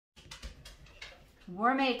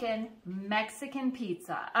We're making Mexican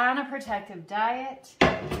pizza on a protective diet,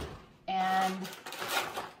 and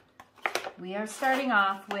we are starting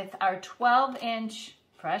off with our 12-inch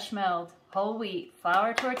fresh milled whole wheat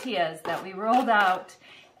flour tortillas that we rolled out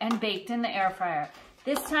and baked in the air fryer.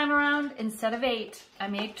 This time around, instead of 8, I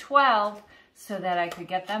made 12 so that I could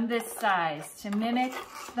get them this size to mimic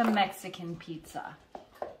the Mexican pizza.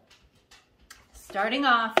 Starting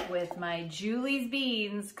off with my Julie's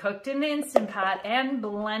beans cooked in the Instant Pot and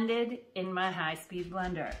blended in my high-speed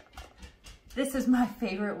blender. This is my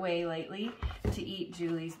favorite way lately to eat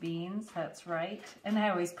Julie's beans, that's right. And I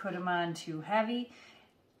always put them on too heavy.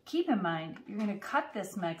 Keep in mind, you're gonna cut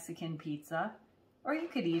this Mexican pizza, or you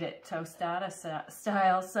could eat it tostada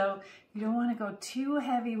style, so you don't wanna go too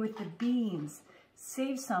heavy with the beans.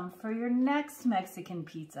 Save some for your next Mexican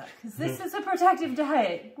pizza, because this is a protective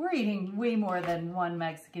diet. We're eating way more than one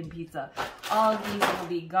Mexican pizza. All of these will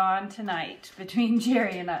be gone tonight between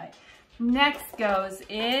Jerry and I. Next goes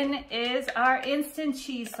in is our instant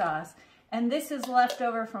cheese sauce. And this is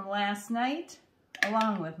leftover from last night,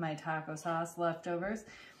 along with my taco sauce leftovers.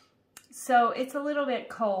 So it's a little bit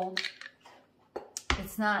cold.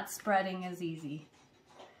 It's not spreading as easy,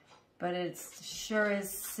 but it sure is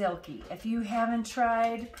silky. If you haven't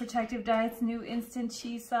tried Protective Diet's new instant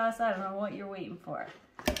cheese sauce, I don't know what you're waiting for.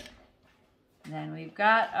 Then we've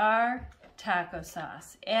got our taco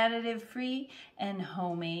sauce, additive-free and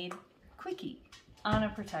homemade quickie on a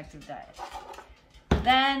Protective Diet.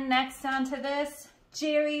 Then next onto this,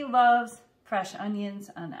 Jerry loves fresh onions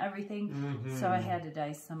on everything, so I had to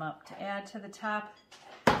dice them up to add to the top.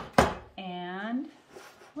 And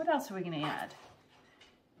what else are we gonna add?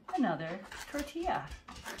 Another tortilla.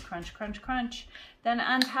 Crunch, crunch, crunch. Then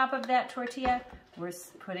on top of that tortilla, we're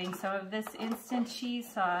putting some of this instant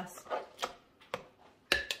cheese sauce.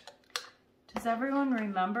 Does everyone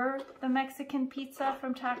remember the Mexican pizza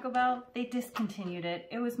from Taco Bell? They discontinued it.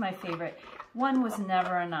 It was my favorite. One was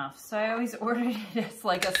never enough, so I always ordered it as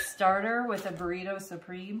like a starter with a burrito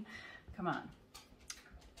supreme. Come on.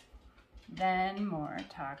 Then more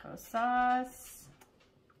taco sauce.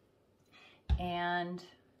 And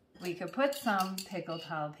we could put some pickled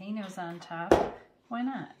jalapenos on top. Why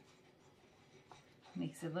not?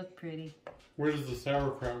 Makes it look pretty. Where does the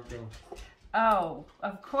sauerkraut go? Oh,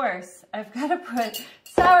 of course. I've got to put...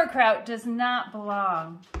 Sauerkraut does not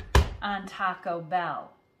belong on Taco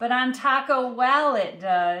Bell. But on Taco Well it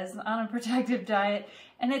does, on a protective diet.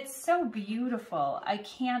 And it's so beautiful. I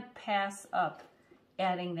can't pass up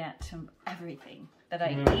adding that to everything that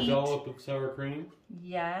I eat. Dollop of sour cream?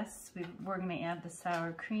 Yes, we're going to add the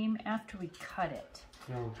sour cream after we cut it.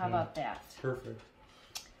 Okay. How about that? Perfect.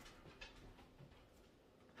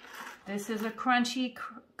 This is a crunchy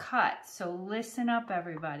cut, so listen up,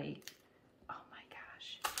 everybody. Oh my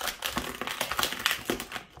gosh.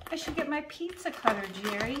 I should get my pizza cutter,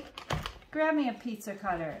 Jerry. Grab me a pizza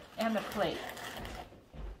cutter and a plate.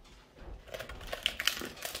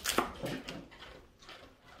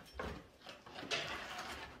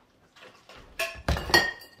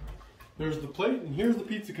 There's the plate, and here's the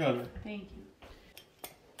pizza cutter. Thank you.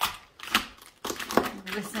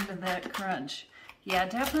 Listen to that crunch. Yeah,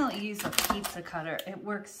 definitely use a pizza cutter. It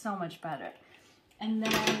works so much better. And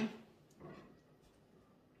then,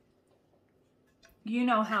 you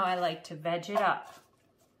know how I like to veg it up.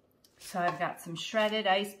 So I've got some shredded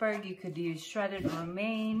iceberg. You could use shredded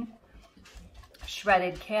romaine,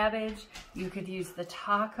 shredded cabbage. You could use the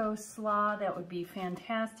taco slaw. That would be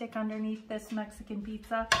fantastic underneath this Mexican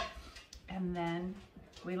pizza. And then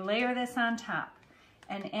we layer this on top.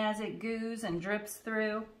 And as it goos and drips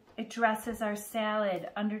through, it dresses our salad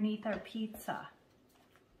underneath our pizza.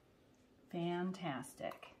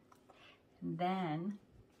 Fantastic. And then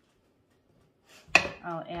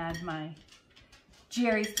I'll add my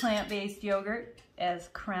Jerry's plant-based yogurt as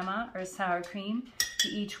crema or sour cream to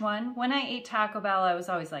each one. When I ate Taco Bell, I was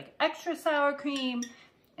always like, extra sour cream.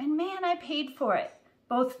 And man, I paid for it.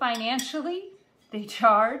 Both financially, they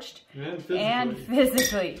charged, and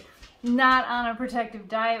physically. Not on a protective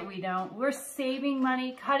diet, we don't. We're saving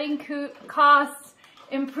money, cutting costs,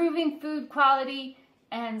 improving food quality,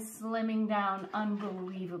 and slimming down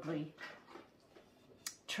unbelievably.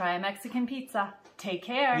 Try a Mexican pizza. Take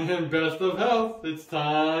care. And best of health, it's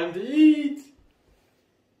time to eat.